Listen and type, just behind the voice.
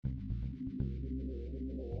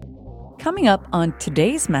Coming up on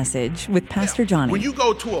today's message with Pastor Johnny. When you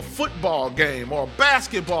go to a football game or a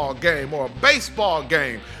basketball game or a baseball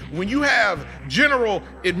game, when you have general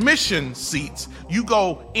admission seats, you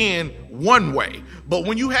go in one way. But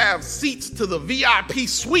when you have seats to the VIP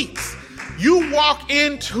suites, you walk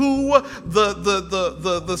into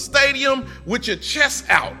the stadium with your chest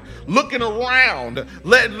out, looking around.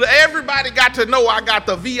 Everybody got to know I got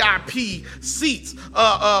the VIP seats.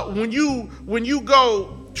 When you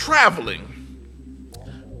go traveling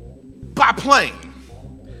by plane,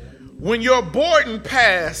 when your boarding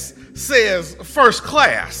pass says first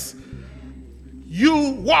class,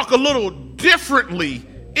 you walk a little differently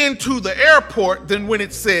into the airport than when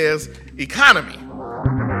it says economy.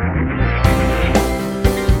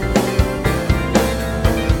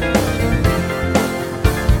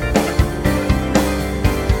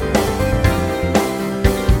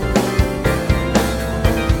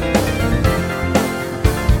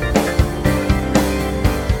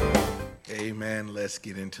 Amen. Let's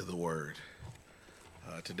get into the word.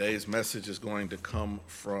 Today's message is going to come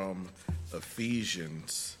from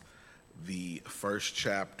Ephesians, the first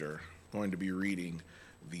chapter. I'm going to be reading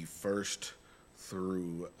the third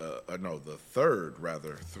through the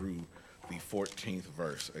 14th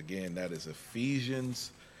verse. Again, that is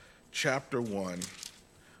Ephesians chapter 1,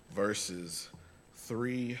 verses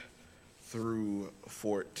 3 through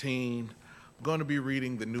 14. I'm going to be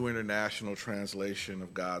reading the New International Translation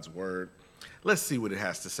of God's Word. Let's see what it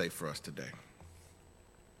has to say for us today.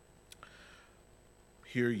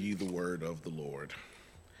 Hear ye the word of the Lord.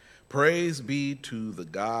 Praise be to the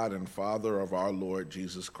God and Father of our Lord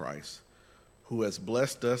Jesus Christ, who has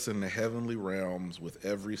blessed us in the heavenly realms with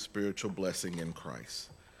every spiritual blessing in Christ.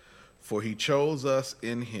 For he chose us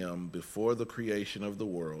in him before the creation of the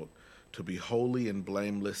world to be holy and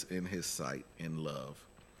blameless in his sight in love.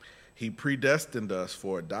 He predestined us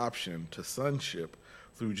for adoption to sonship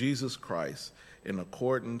through Jesus Christ in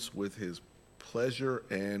accordance with his pleasure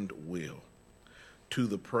and will, to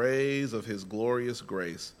the praise of his glorious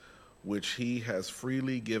grace, which he has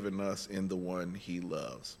freely given us in the one he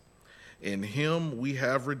loves. In him we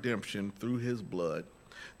have redemption through his blood,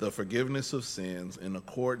 the forgiveness of sins in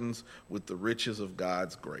accordance with the riches of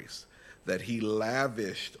God's grace, that he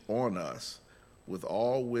lavished on us with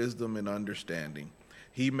all wisdom and understanding.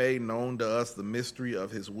 He made known to us the mystery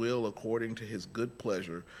of his will according to his good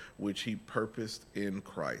pleasure, which he purposed in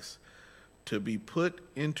Christ, to be put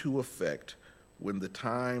into effect when the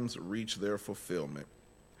times reach their fulfillment,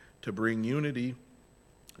 to bring unity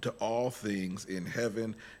to all things in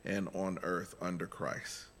heaven and on earth under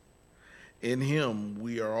Christ. In him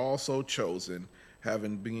we are also chosen,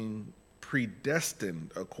 having been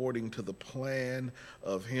predestined according to the plan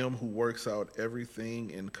of him who works out everything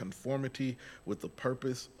in conformity with the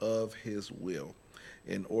purpose of his will,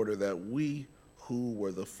 in order that we who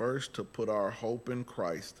were the first to put our hope in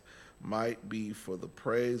Christ might be for the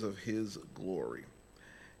praise of his glory.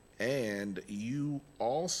 And you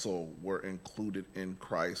also were included in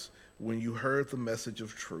Christ when you heard the message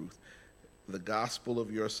of truth, the gospel of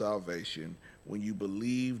your salvation. When you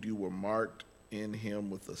believed, you were marked in him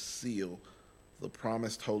with a seal, the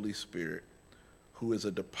promised Holy Spirit, who is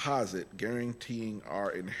a deposit guaranteeing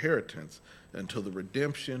our inheritance until the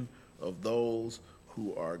redemption of those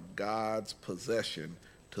who are God's possession,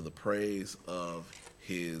 to the praise of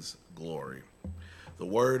his glory. The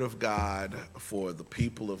word of God for the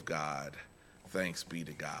people of God. Thanks be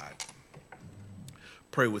to God.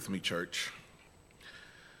 Pray with me, church.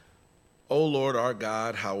 O Lord our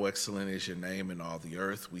God, how excellent is your name in all the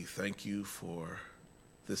earth. We thank you for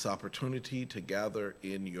this opportunity to gather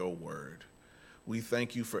in your word. We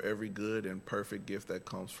thank you for every good and perfect gift that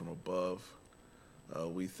comes from above.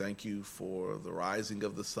 We thank you for the rising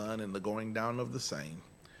of the sun and the going down of the same.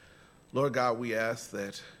 Lord God, we ask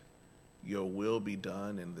that your will be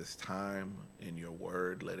done in this time in your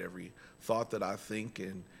word. Let every thought that I think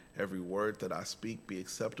and every word that I speak be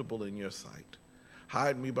acceptable in your sight.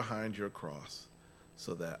 Hide me behind your cross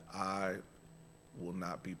so that I will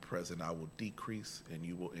not be present. I will decrease and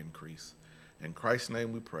you will increase. In Christ's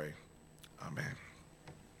name we pray. Amen.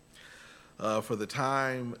 For the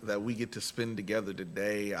time that we get to spend together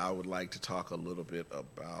today, I would like to talk a little bit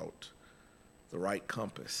about the right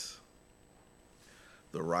compass.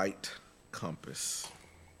 The right compass.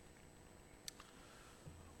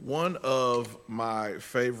 One of my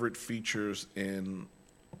favorite features in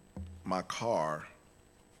my car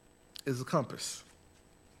is a compass.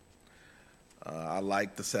 I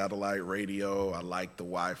like the satellite radio. I like the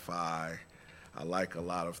Wi-Fi. I like a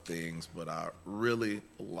lot of things, but I really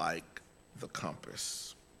like the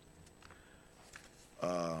compass.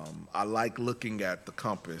 I like looking at the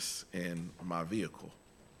compass in my vehicle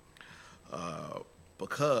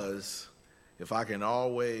because if I can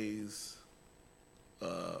always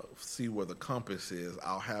see where the compass is,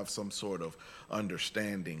 I'll have some sort of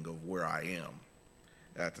understanding of where I am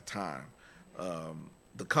at the time.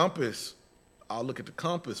 The compass, I'll look at the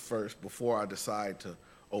compass first before I decide to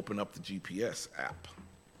open up the GPS app,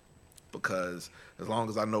 because as long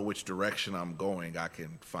as I know which direction I'm going, I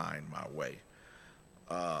can find my way.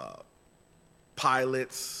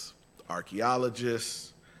 Pilots,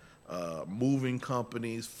 archaeologists, moving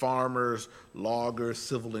companies, farmers, loggers,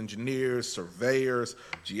 civil engineers, surveyors,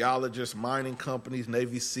 geologists, mining companies,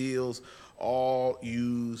 Navy SEALs, all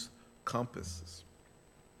use compasses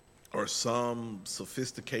or some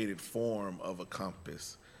sophisticated form of a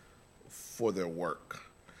compass for their work.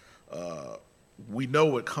 We know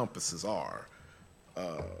what compasses are.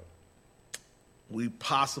 We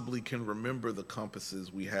possibly can remember the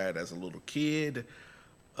compasses we had as a little kid.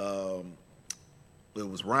 It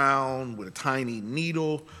was round with a tiny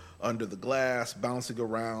needle under the glass bouncing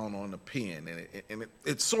around on a pin, and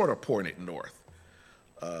it sort of pointed north.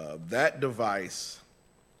 That device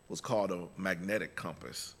was called a magnetic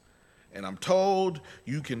compass. And I'm told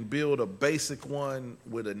you can build a basic one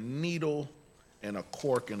with a needle and a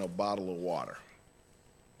cork and a bottle of water.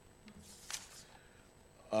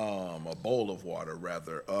 A bowl of water,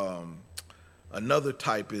 rather. Another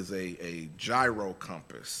type is a gyro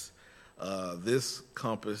compass. This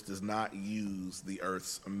compass does not use the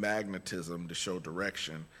Earth's magnetism to show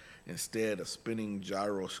direction. Instead, a spinning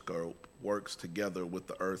gyroscope works together with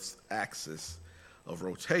the Earth's axis of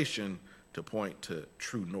rotation to point to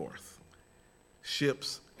true north.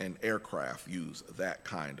 Ships and aircraft use that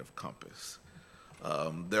kind of compass.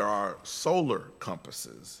 There are solar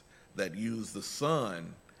compasses that use the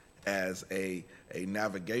sun as a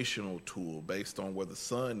navigational tool. Based on where the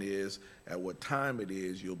sun is, at what time it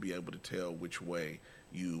is, you'll be able to tell which way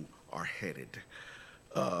you are headed.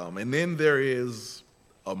 And then there is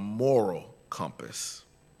a moral compass.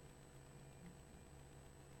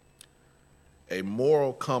 A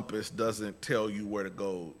moral compass doesn't tell you where to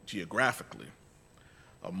go geographically.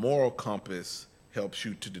 A moral compass helps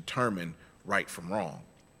you to determine right from wrong.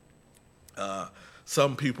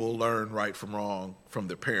 Some people learn right from wrong from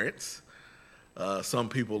their parents. Some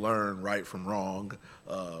people learn right from wrong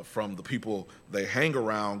from the people they hang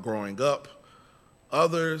around growing up.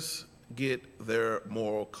 Others get their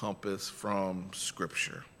moral compass from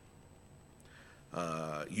Scripture.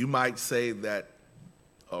 You might say that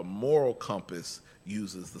a moral compass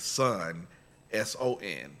uses the sun,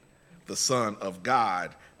 S-O-N, the Son of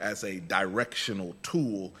God, as a directional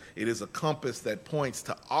tool. It is a compass that points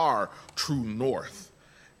to our true north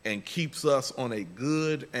and keeps us on a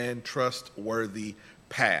good and trustworthy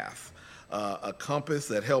path. A compass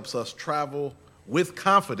that helps us travel with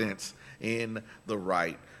confidence in the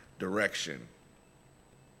right direction.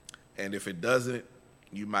 And if it doesn't,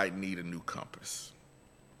 you might need a new compass.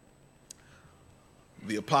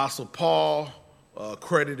 The Apostle Paul,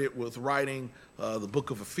 credited with writing the book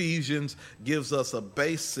of Ephesians, gives us a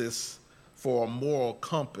basis for a moral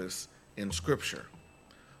compass in Scripture.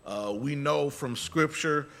 We know from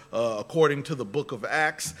Scripture, according to the book of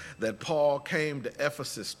Acts, that Paul came to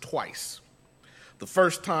Ephesus twice. The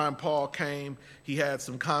first time Paul came, he had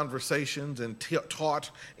some conversations and taught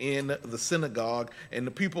in the synagogue, and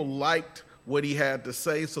the people liked what he had to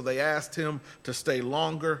say, so they asked him to stay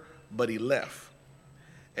longer, but he left.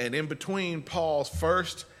 And in between Paul's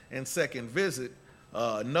first and second visit,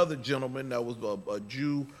 another gentleman that was a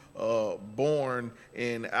Jew born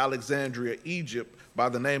in Alexandria, Egypt, by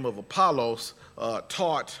the name of Apollos,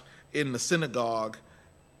 taught in the synagogue.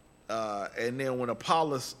 And then when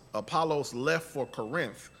Apollos left for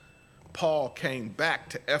Corinth, Paul came back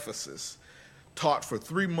to Ephesus, taught for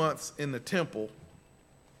 3 months in the temple,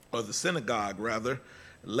 or the synagogue rather,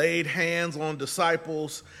 laid hands on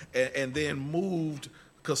disciples, and then moved,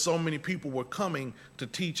 because so many people were coming, to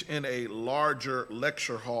teach in a larger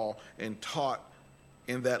lecture hall, and taught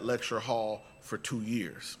in that lecture hall for 2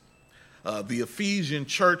 years. The Ephesian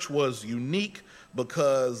church was unique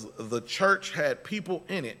because the church had people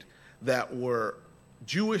in it that were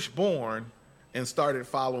Jewish born and started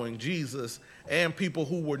following Jesus, and people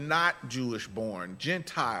who were not Jewish born,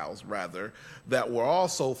 Gentiles rather, that were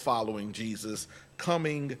also following Jesus,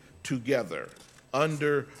 coming together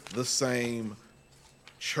under the same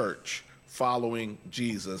church, following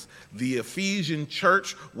Jesus. The Ephesian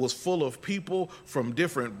church was full of people from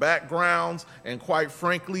different backgrounds and, quite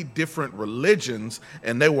frankly, different religions,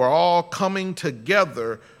 and they were all coming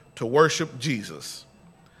together to worship Jesus.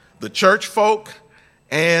 The church folk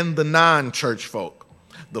and the non-church folk.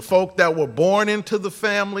 The folk that were born into the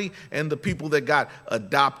family and the people that got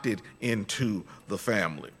adopted into the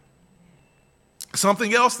family.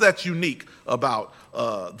 Something else that's unique about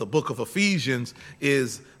the book of Ephesians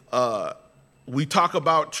is we talk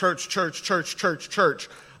about church.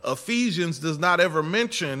 Ephesians does not ever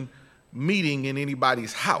mention meeting in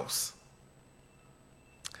anybody's house.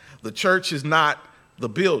 The church is not the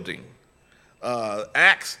building.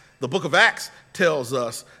 The book of Acts tells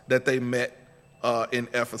us that they met in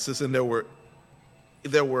Ephesus, and there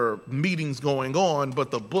were meetings going on,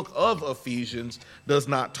 but the book of Ephesians does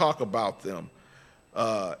not talk about them.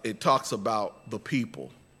 It talks about the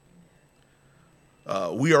people.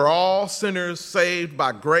 We are all sinners saved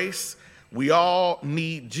by grace. We all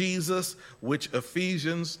need Jesus, which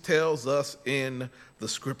Ephesians tells us in the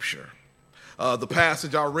scripture. The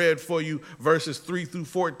passage I read for you, verses 3 through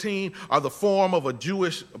 14, are the form of a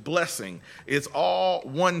Jewish blessing. It's all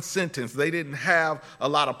one sentence. They didn't have a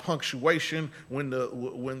lot of punctuation when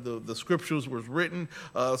the scriptures was written.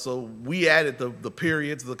 So we added the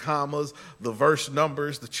periods, the commas, the verse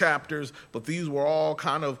numbers, the chapters, but these were all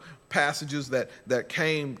kind of passages that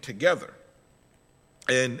came together.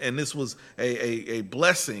 And this was a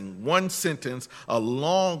blessing, one sentence, a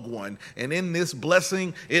long one. And in this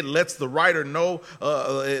blessing, it lets the writer know,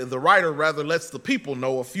 lets the people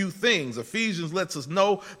know a few things. Ephesians lets us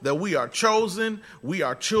know that we are chosen, we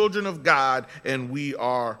are children of God, and we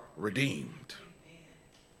are redeemed.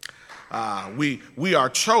 We are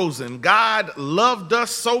chosen. God loved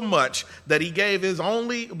us so much that he gave his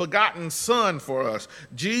only begotten son for us.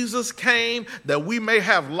 Jesus came that we may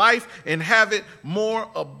have life and have it more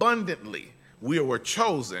abundantly. We were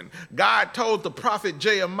chosen. God told the prophet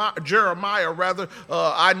Jeremiah,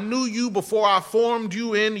 I knew you before I formed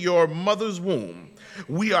you in your mother's womb.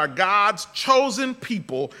 We are God's chosen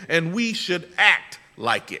people, and we should act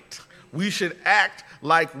like it. We should act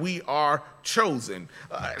like we are chosen.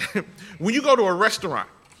 When you go to a restaurant,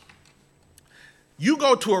 you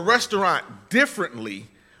go to a restaurant differently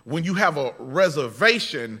when you have a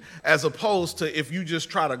reservation as opposed to if you just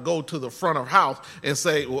try to go to the front of house and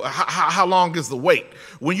say, well, how long is the wait?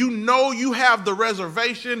 When you know you have the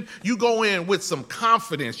reservation, you go in with some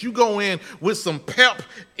confidence. You go in with some pep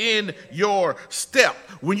in your step.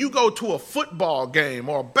 When you go to a football game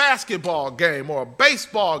or a basketball game or a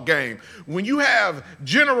baseball game, when you have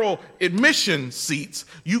general admission seats,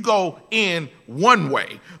 you go in one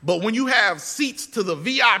way. But when you have seats to the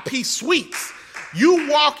VIP suites, you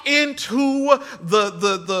walk into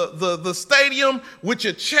the stadium with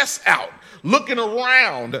your chest out, looking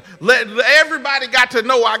around. Everybody got to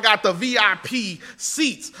know I got the VIP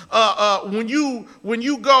seats. When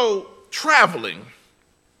you go traveling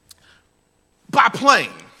by plane,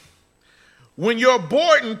 when your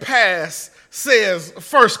boarding pass says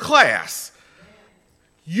first class,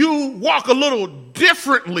 you walk a little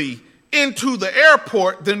differently into the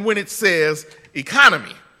airport than when it says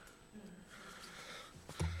economy.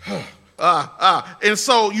 And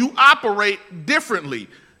so you operate differently.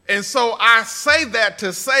 And so I say that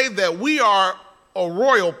to say that we are a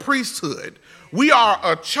royal priesthood. We are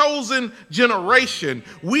a chosen generation.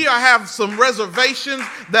 We have some reservations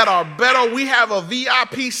that are better. We have a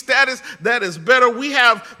VIP status that is better. We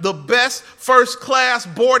have the best first class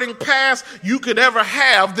boarding pass you could ever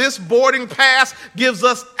have. This boarding pass gives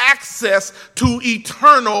us access to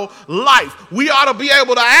eternal life. We ought to be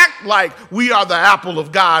able to act like we are the apple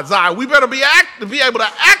of God's eye. We better be able to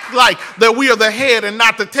act like that we are the head and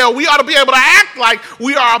not the tail. We ought to be able to act like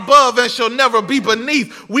we are above and shall never be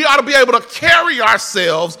beneath. We ought to be able to carry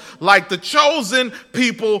ourselves like the chosen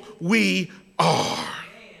people we are.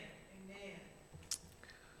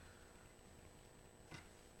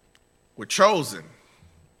 We're chosen,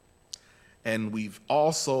 and we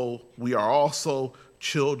are also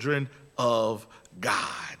children of God.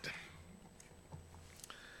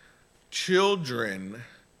 Children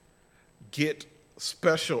get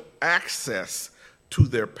special access to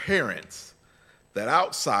their parents that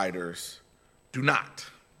outsiders do not.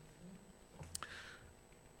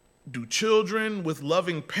 Do children with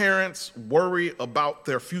loving parents worry about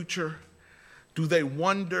their future? Do they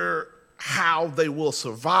wonder how they will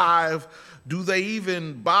survive? Do they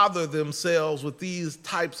even bother themselves with these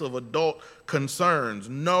types of adult concerns?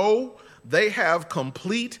 No, they have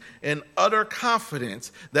complete and utter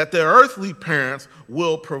confidence that their earthly parents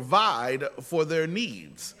will provide for their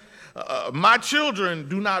needs. My children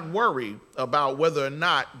do not worry about whether or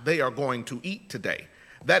not they are going to eat today.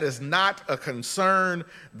 That is not a concern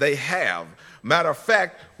they have. Matter of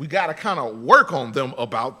fact, we got to kind of work on them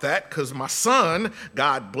about that, because my son,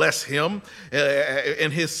 God bless him,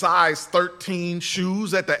 in his size 13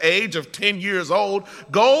 shoes at the age of 10 years old,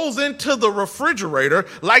 goes into the refrigerator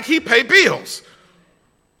like he pay bills.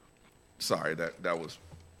 Sorry, that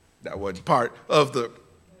wasn't part of the,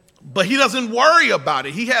 but he doesn't worry about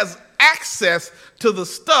it. He has access to the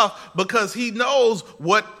stuff because he knows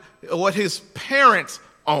what his parents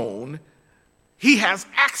own. He has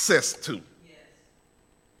access to.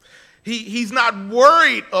 He's not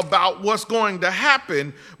worried about what's going to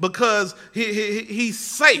happen because he's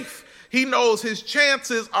safe. He knows his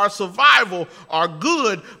chances of survival are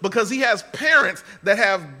good because he has parents that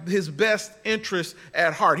have his best interest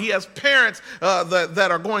at heart. He has parents that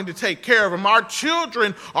are going to take care of him. Our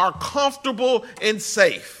children are comfortable and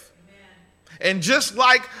safe. Amen. And just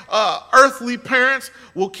like earthly parents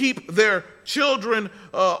will keep their children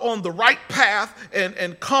on the right path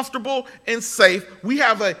and comfortable and safe, we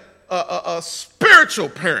have a spiritual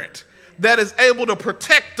parent that is able to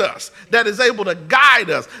protect us, that is able to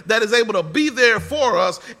guide us, that is able to be there for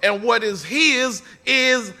us, and what is his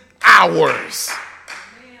is ours.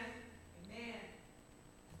 Amen.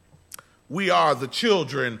 We are the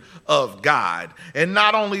children of God. And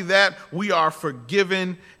not only that, we are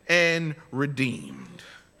forgiven and redeemed.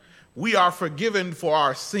 We are forgiven for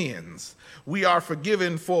our sins. We are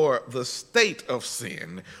forgiven for the state of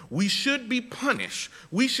sin. We should be punished.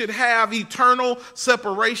 We should have eternal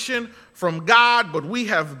separation from God, but we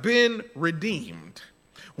have been redeemed.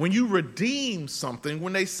 When you redeem something,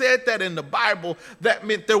 when they said that in the Bible, that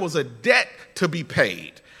meant there was a debt to be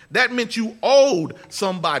paid. That meant you owed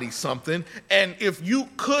somebody something, and if you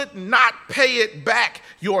could not pay it back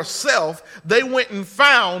yourself, they went and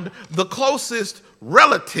found the closest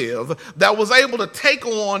relative that was able to take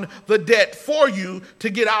on the debt for you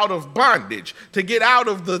to get out of bondage, to get out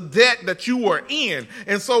of the debt that you were in.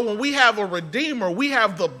 And so when we have a redeemer, we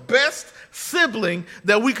have the best sibling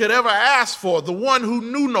that we could ever ask for, the one who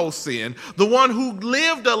knew no sin, the one who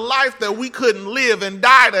lived a life that we couldn't live and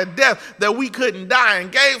died a death that we couldn't die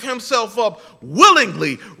and gave himself up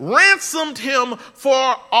willingly, ransomed him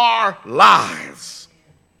for our lives.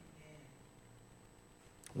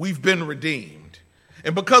 We've been redeemed.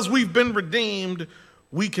 And because we've been redeemed,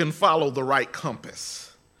 we can follow the right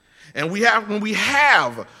compass. And when we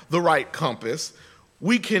have the right compass,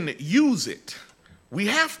 we can use it. We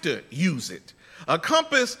have to use it. A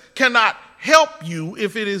compass cannot help you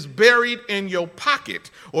if it is buried in your pocket,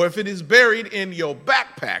 or if it is buried in your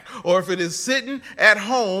backpack, or if it is sitting at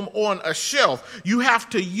home on a shelf. You have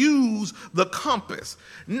to use the compass.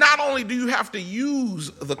 Not only do you have to use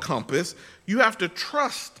the compass, you have to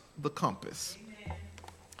trust the compass.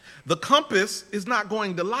 The compass is not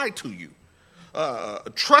going to lie to you.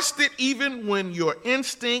 Trust it even when your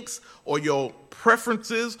instincts or your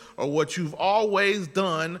preferences or what you've always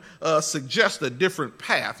done suggest a different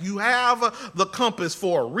path. You have the compass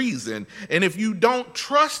for a reason, and if you don't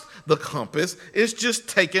trust the compass, it's just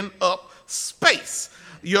taking up space.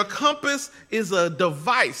 Your compass is a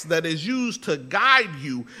device that is used to guide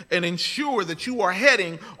you and ensure that you are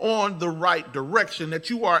heading on the right direction,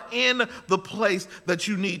 that you are in the place that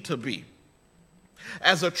you need to be.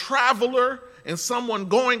 As a traveler and someone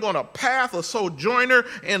going on a path, a sojourner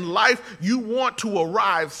in life, you want to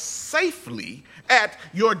arrive safely at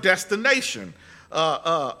your destination. There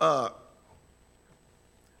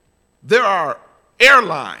are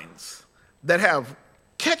airlines that have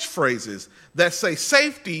catchphrases that say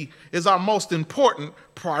safety is our most important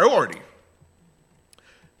priority.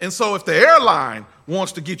 And so if the airline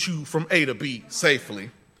wants to get you from A to B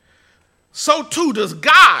safely, so too does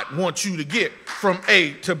God want you to get from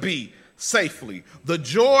A to B safely. The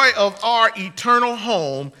joy of our eternal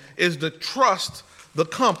home is to trust the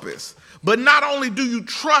compass. But not only do you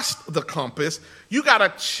trust the compass, you got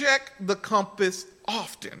to check the compass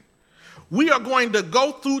often. We are going to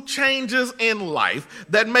go through changes in life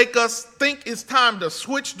that make us think it's time to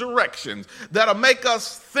switch directions, that'll make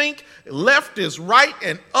us think left is right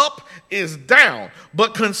and up is down.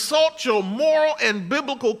 But consult your moral and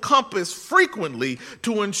biblical compass frequently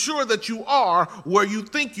to ensure that you are where you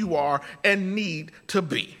think you are and need to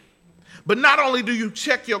be. But not only do you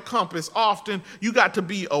check your compass often, you got to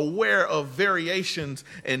be aware of variations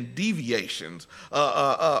and deviations.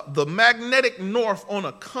 The magnetic north on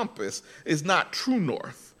a compass is not true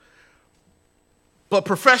north. But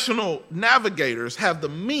professional navigators have the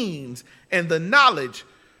means and the knowledge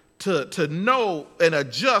to know and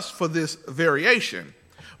adjust for this variation.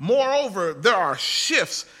 Moreover, there are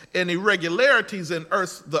shifts and irregularities in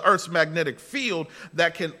the Earth's magnetic field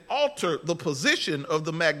that can alter the position of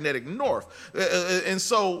the magnetic north. And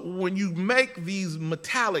so when you make these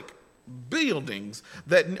metallic buildings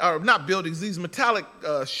that are not buildings, these metallic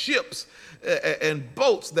ships and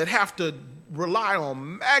boats that have to rely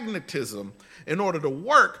on magnetism in order to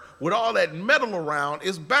work with all that metal around,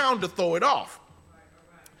 is bound to throw it off.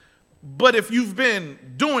 But if you've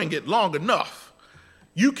been doing it long enough,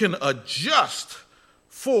 you can adjust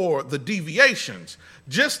for the deviations,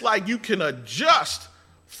 just like you can adjust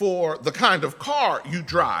for the kind of car you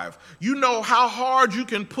drive. You know how hard you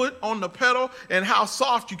can put on the pedal and how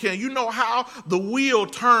soft you can. You know how the wheel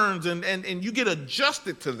turns and you get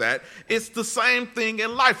adjusted to that. It's the same thing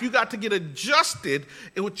in life. You got to get adjusted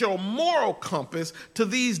with your moral compass to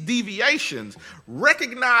these deviations.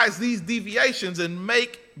 Recognize these deviations and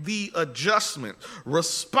make the adjustment.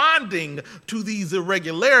 Responding to these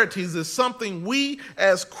irregularities is something we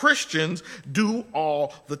as Christians do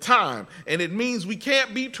all the time. And it means we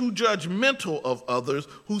can't be too judgmental of others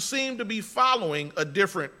who seem to be following a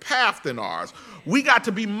different path than ours. We got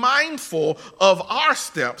to be mindful of our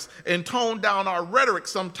steps and tone down our rhetoric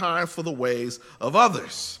sometimes for the ways of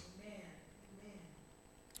others.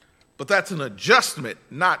 But that's an adjustment,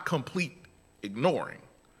 not complete ignoring.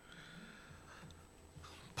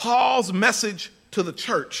 Paul's message to the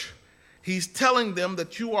church, he's telling them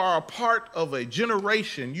that you are a part of a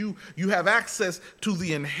generation. You have access to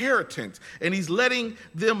the inheritance. And he's letting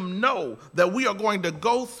them know that we are going to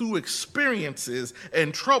go through experiences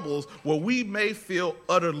and troubles where we may feel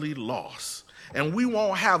utterly lost. And we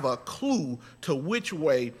won't have a clue to which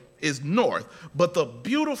way is north. But the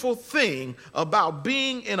beautiful thing about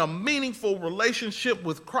being in a meaningful relationship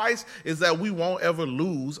with Christ is that we won't ever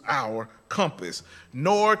lose our compass,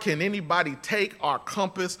 nor can anybody take our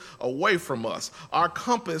compass away from us. Our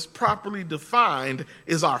compass, properly defined,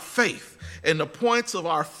 is our faith. And the points of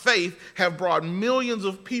our faith have brought millions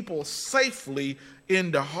of people safely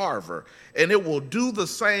into Harvard. And it will do the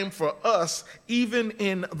same for us, even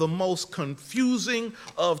in the most confusing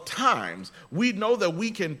of times. We know that we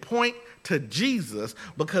can point to Jesus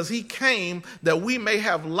because he came that we may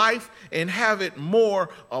have life and have it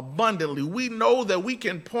more abundantly. We know that we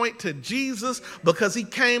can point to Jesus because he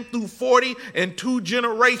came through 42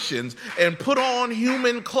 generations and put on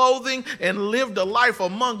human clothing and lived a life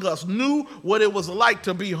among us, knew what it was like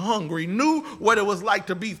to be hungry, knew what it was like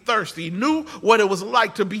to be thirsty, knew what it was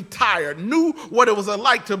like to be tired, knew what it was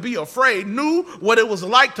like to be afraid, knew what it was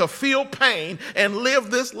like to feel pain, and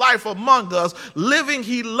lived this life among us. Living,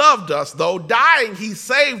 he loved us, though. Dying, he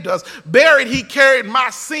saved us. Buried, he carried my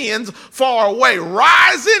sins far away.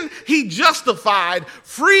 Rising, he justified,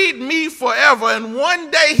 freed me forever, and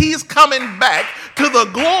one day he's coming back to the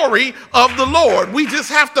glory of the Lord. We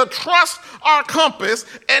just have to trust our compass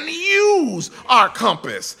and use our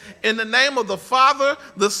compass. In the name of the Father,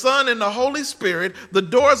 the Son, and the Holy Spirit, the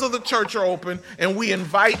doors of the church are open, and we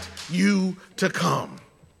invite you to come.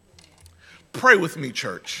 Pray with me,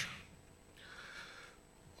 church.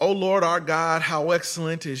 O Lord our God, how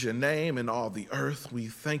excellent is your name in all the earth. We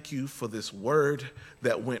thank you for this word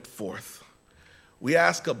that went forth. We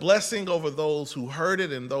ask a blessing over those who heard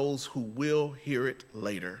it and those who will hear it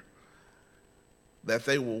later, that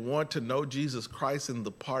they will want to know Jesus Christ in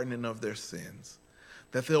the pardoning of their sins,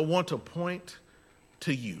 that they'll want to point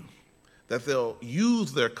to you, that they'll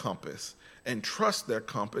use their compass and trust their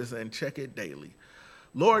compass and check it daily.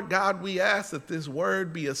 Lord God, we ask that this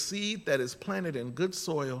word be a seed that is planted in good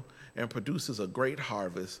soil and produces a great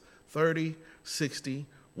harvest, 30, 60,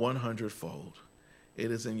 100-fold.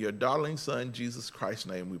 It is in your darling Son, Jesus Christ's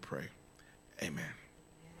name we pray. Amen.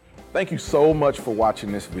 Thank you so much for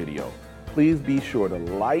watching this video. Please be sure to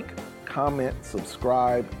like, comment,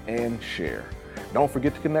 subscribe, and share. Don't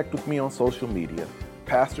forget to connect with me on social media,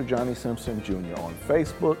 Pastor Johnny Simpson Jr. on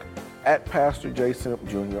Facebook, at Pastor J. Simp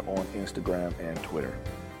Jr. on Instagram and Twitter.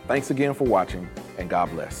 Thanks again for watching, and God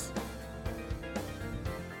bless.